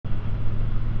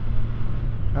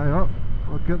Hey up,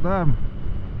 look at them.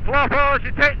 Flop out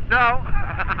your tits now!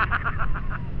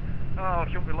 Oh,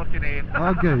 shouldn't be looking in.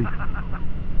 Oggy.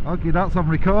 Oggy, that's on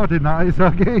recording, that is,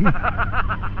 Oggy.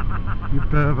 You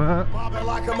pervert. Bobbing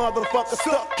like a motherfucker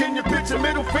stuck. Can you picture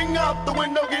middle finger out the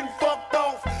window getting fucked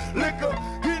off? Liquor,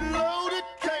 get loaded,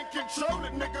 can't control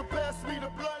it. Nigga, pass me the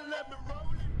blood, let me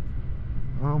roll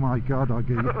it. Oh my god,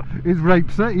 Oggy. He's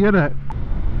Rape City, innit?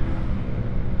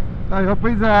 Hey up,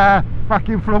 he's there. Back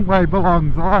in front where he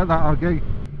belongs. I like that, Oggy.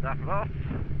 That's Ross.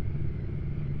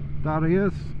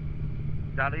 Darius.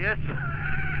 Darius.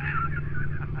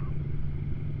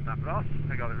 That's Ross.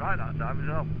 I got it right that time as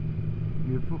well.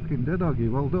 You fucking did, Oggy.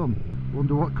 Well done.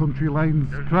 Wonder what country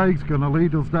lanes Craig's gonna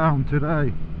lead us down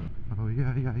today. Oh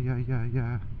yeah.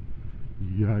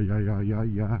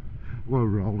 Yeah. We're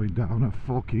rolling down a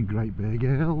fucking great big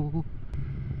hill.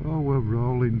 Oh, we're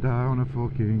rolling down a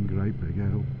fucking great big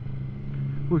hill.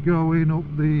 We're going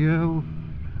up the hill.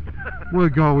 We're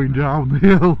going down the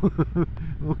hill.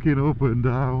 Looking up and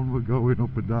down. We're going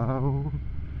up and down.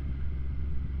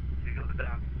 You got the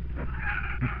down.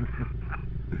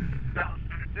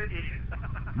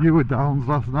 You were downs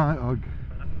last night, Og.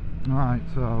 Right,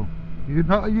 so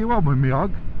are you on with me,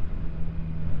 Og?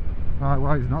 Right,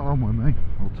 well, he's not on with me.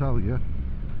 I'll tell you.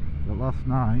 But last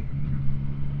night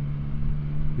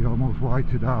he almost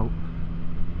whited out.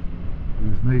 He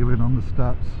was kneeling on the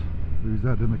steps with his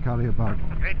head in the carrier bag.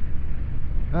 Okay.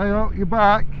 Hey, oh, you're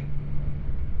back.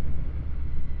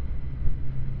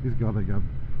 He's gone again.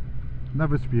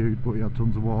 Never spewed, but he had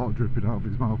tons of water dripping out of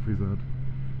his mouth, his head.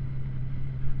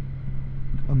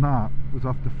 And that was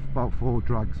after about 4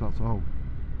 drags, that's all.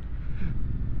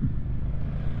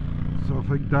 So I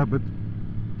think Deb had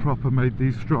proper made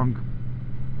these strong,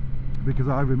 because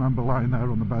I remember lying there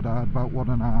on the bed. I had about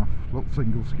 1.5 little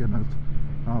single skinners.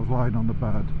 I was lying on the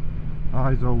bed,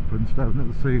 eyes open, staring at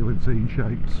the ceiling, seeing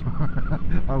shapes.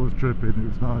 I was tripping, it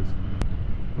was nice.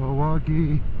 Oh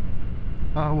Oggy,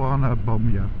 I wanna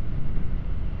bum you.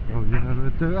 Oh yeah, I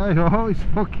do. Hey, oh, he's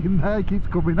fucking there, he keeps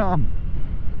coming on.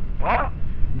 What?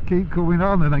 You keep coming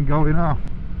on and then going off.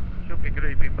 Should be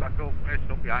creeping back up, it's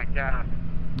up behind cars.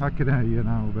 I can hear you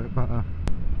now a bit better.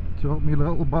 Took me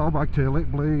little ball back till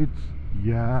it bleeds.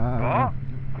 Yeah. What?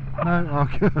 No,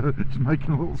 okay. Just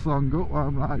making a little song up while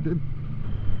I'm riding.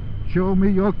 Show me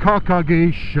your cock,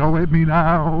 Oggy, show it me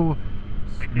now.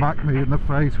 Smack me in the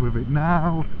face with it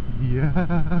now.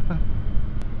 Yeah.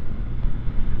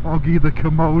 Oggy the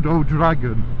Komodo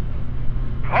dragon.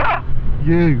 What?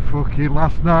 You fucking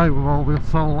last night with all the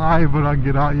saliva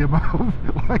hanging out your mouth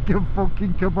like a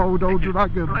fucking Komodo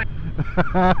dragon.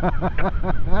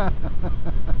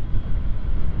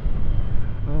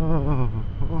 Oh,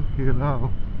 fucking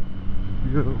hell.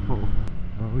 Beautiful.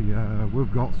 Oh yeah,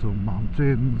 we've got some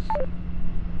mountains.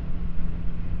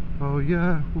 Oh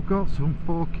yeah, we've got some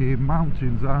fucking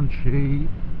mountains and sheep.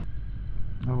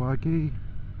 Oh Oggy,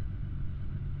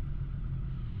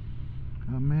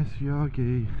 I miss you,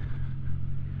 Oggy.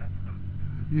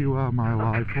 You are my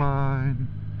lifeline.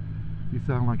 You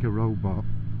sound like a robot,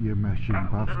 you meshing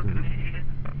bastard.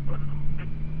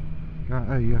 Can't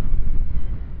hear you.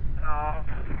 Oh,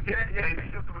 yeah, it's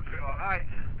still coming through alright.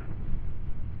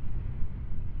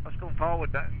 Let's go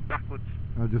forward, backwards.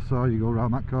 I just saw you go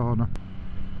around that corner.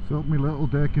 Soak me little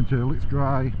dick until it's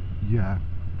dry. Yeah.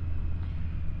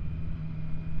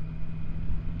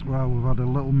 Well, we've had a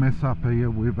little mishap here.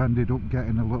 We've ended up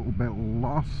getting a little bit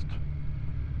lost.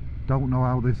 Don't know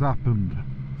how this happened.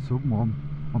 Someone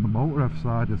on the Motourev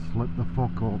side has slipped the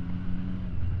fuck up.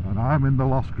 And I'm in the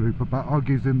lost group. I bet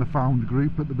Oggy's in the found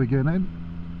group at the beginning.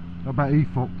 I bet he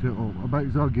fucked it up. I bet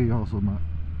it's Oggy or something.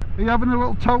 Are you having a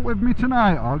little talk with me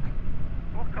tonight, Og?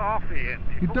 Fuck off, Ian.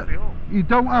 You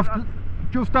don't have to.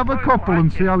 Just have a couple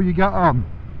and see how you get on.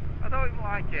 I don't even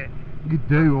like it. You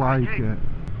do like it.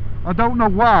 I don't know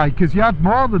why, because you had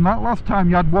more than that last time.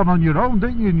 You had one on your own,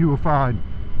 didn't you? And you were fine.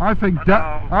 I think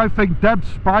Deb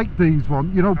spiked these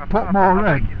ones. You know, put more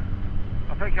in.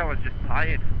 I think I was just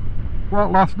tired.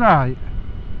 What, last night?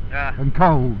 Yeah. And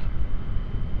cold.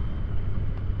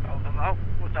 I don't know.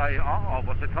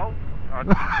 Was it cold?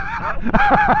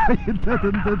 You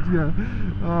didn't, did you?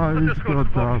 Oh, it was good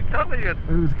though.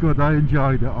 It was good, I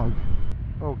enjoyed it, Og.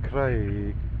 Oh,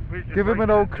 Craig. Give him an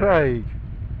old Craig.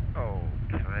 Oh,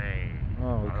 Craig.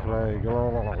 Oh, Craig.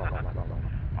 Well,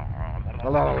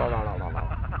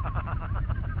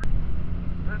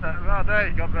 there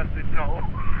you go, rest his soul.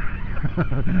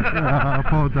 Yeah,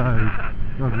 poor Dave.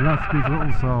 God rest his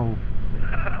little soul.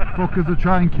 Fuckers will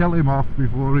try and kill him off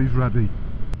before he's ready.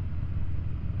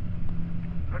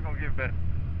 I'm gonna give it.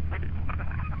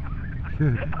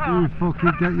 You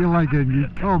fucking get your leg in, you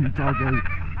cunt, Oggy.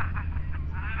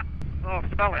 Oh,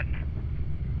 smell it.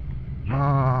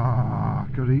 Ah,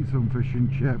 could eat some fish and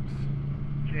chips.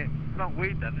 Shit, it's not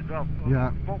weed then as well.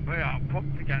 Yeah. Fuck me, I'm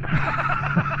fucked again.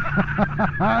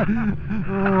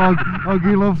 Oh,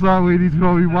 Oggy loves that weed. He's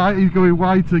going white. He's going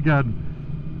white again.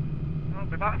 Oh,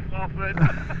 my back's offering.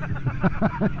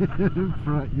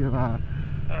 Fret you are.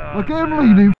 Oh, Look at him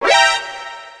leaning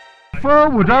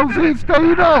forward. How's he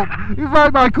staying up? He's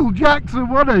like Michael Jackson,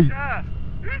 wasn't he? Yeah.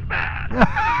 Who's bad?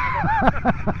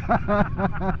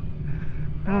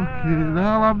 Fucking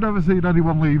hell, I've never seen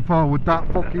anyone lean forward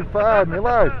that fucking far in my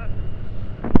life.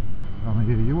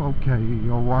 Annie, are you okay?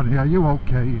 Annie, are you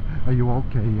okay? Are you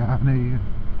okay, Annie?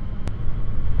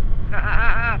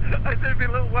 I did my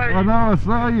little wave. I know, I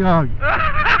saw you. I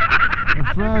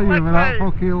saw you with that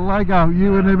fucking leg out,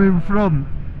 you and him in front.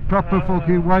 Proper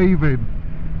fucking waving.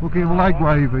 Fucking leg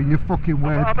waving, you fucking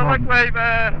weird I'm a leg cunt.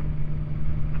 waver.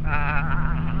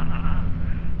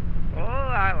 Oh,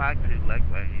 I like to leg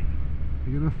wave.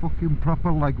 You're a fucking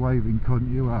proper leg waving cunt,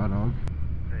 you are, dog.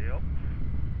 Hey up.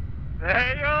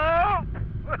 Hey up!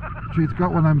 She's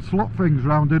got one of them slut things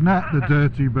round her neck, the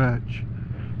dirty bitch.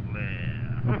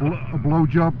 A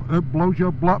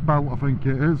blowjob black belt, I think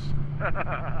it is.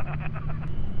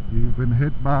 You've been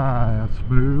hit by a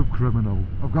smooth criminal.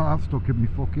 I've got that stuck in my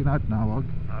fucking head now, Hog.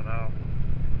 I know.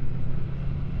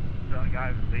 That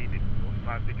guy was leading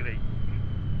 45 degree.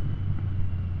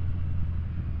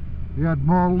 He had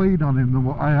more lean on him than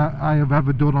what I have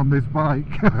ever done on this bike.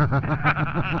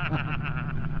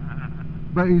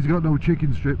 Bet he's got no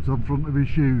chicken strips on front of his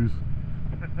shoes.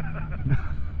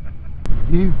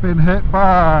 You've been hit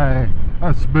by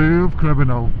a smooth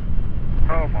criminal.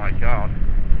 Oh my god.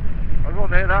 I don't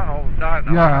hear that all the time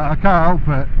now. Yeah, I can't help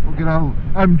it. Fucking hell,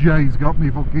 MJ's got me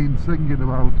fucking singing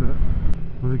about it.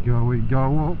 We're going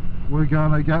go up, we're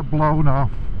gonna get blown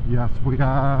off. Yes we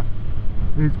are.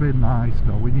 It's been nice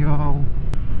knowing you all.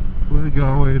 We're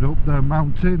going up the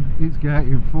mountain, it's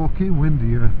getting fucking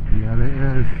windier. Yeah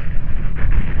it is.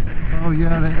 Oh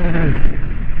yeah it is.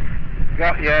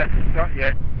 Got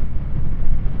you.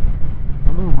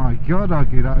 Oh my god,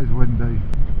 Aggie, that is windy.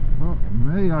 Fuck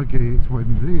me, Aggie, it's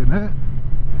windy, isn't it?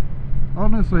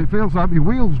 Honestly, it feels like my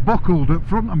wheels buckled up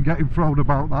front. I'm getting thrown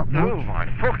about that much. Oh my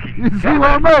fucking You see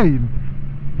what I mean?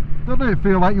 Doesn't it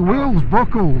feel like your wheels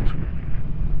buckled?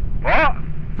 What?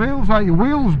 Feels like your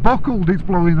wheels buckled, it's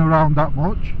blowing around that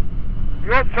much.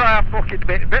 You want to try a fucking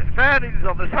bit fairings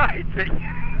on the side, see?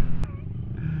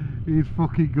 He's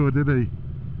fucking good, isn't he?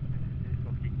 He's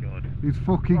fucking good. He's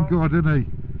fucking good, isn't he?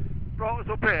 Brought us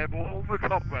up here, but all the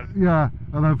cobweb. Yeah,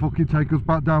 and then fucking take us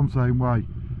back down same way.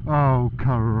 Oh,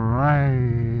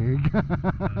 Craig.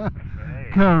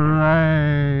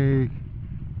 Craig.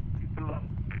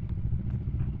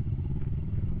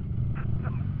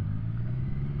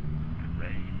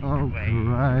 Oh,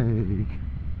 Craig.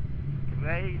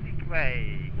 Crazy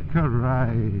Craig.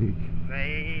 Craig.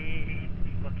 Crazy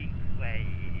fucking Craig.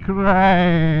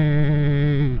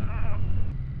 Craig.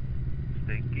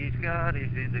 Stinky's got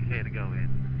his indicator going.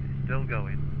 It's still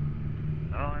going.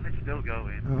 Oh, and it's still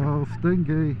going. Oh,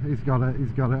 Stinky. He's got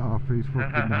it off his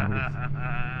fucking nose.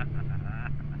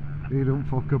 He don't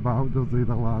fuck about, does he,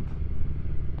 the lad?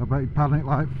 I bet he panicked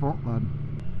like fuck then.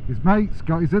 His mate's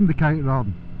got his indicator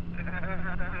on.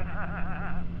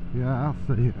 Yeah, I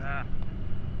see it.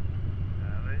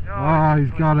 Oh,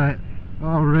 he's got it.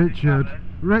 Oh, Richard.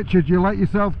 Richard, you let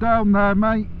yourself down there,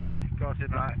 mate.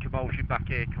 Causing like commotion back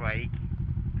here, Craig.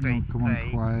 Oh, come on,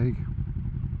 Quaig.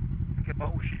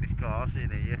 Commotion is causing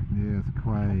here. Yes,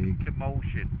 Quaig.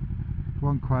 Commotion. Come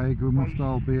on, Quaig. We must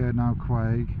all be here now,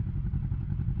 Quaig.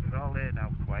 We're all here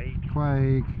now, Quaig.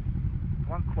 Quaig.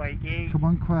 Come on, Quaiggy. Come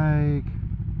on, Quaig.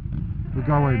 We're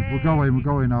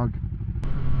going, Hog.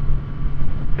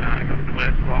 I got the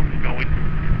clear spot, we're going.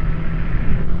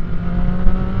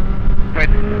 Wait.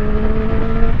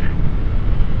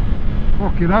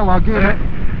 Fucking hell, I'll give it.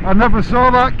 I never saw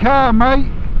that car,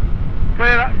 mate.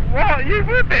 Clear that. What? Are you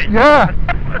with me? Yeah.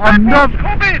 I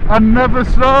never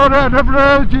saw it. I never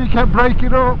heard you. You kept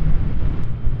breaking up.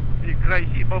 You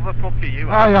crazy motherfucker, you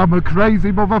are. I am a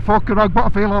crazy motherfucker, Hog, but I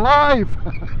feel alive.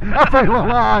 I feel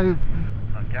alive.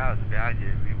 That car's behind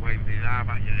you. He's waving his arm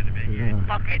at you in a minute. Yeah. You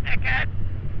fucking dickhead.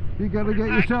 You're gonna get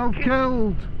yourself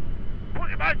killed.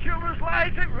 Putting my children's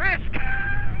lives at risk.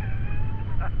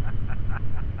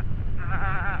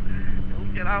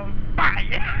 Don't get out and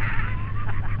bite.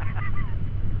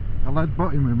 I'll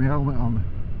headbutt him with my helmet on.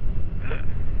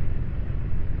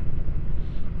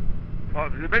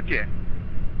 What, was it a midget?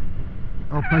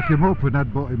 I'll pick him up and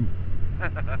headbutt him.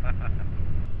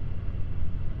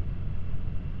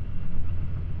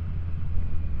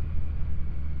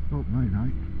 Fuck me,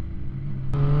 mate.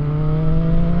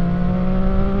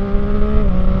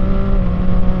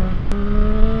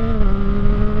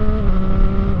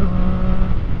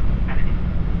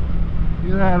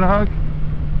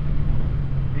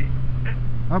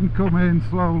 I'm coming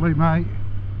slowly, mate.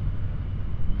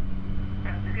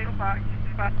 Get back,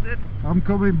 you bastard. I'm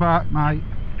coming back, mate.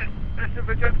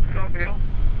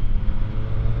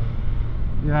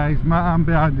 Yeah, I'm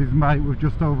behind his mate. We've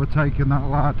just overtaken that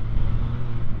lad.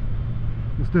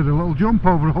 Just did a little jump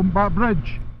over a humpback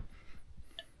bridge.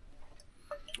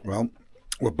 Well,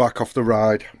 we're back off the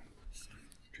ride.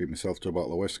 Treat myself to a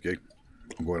bottle of whiskey.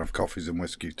 I'm going off coffees and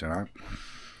whiskey tonight.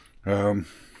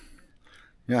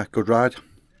 Yeah, good ride.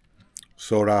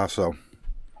 Sore arse though.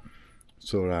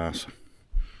 Sore arse.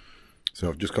 So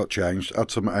I've just got changed,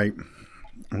 had some to eat.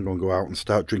 I'm going to go out and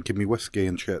start drinking me whiskey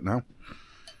and shit now.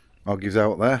 Oggy's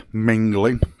out there,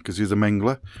 mingling, because he's a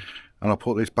mingler. And I'll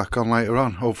put this back on later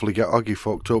on. Hopefully get Oggy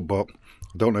fucked up, but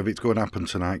I don't know if it's going to happen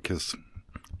tonight, because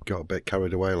got a bit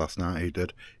carried away last night, he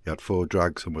did. He had 4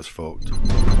 drags and was fucked.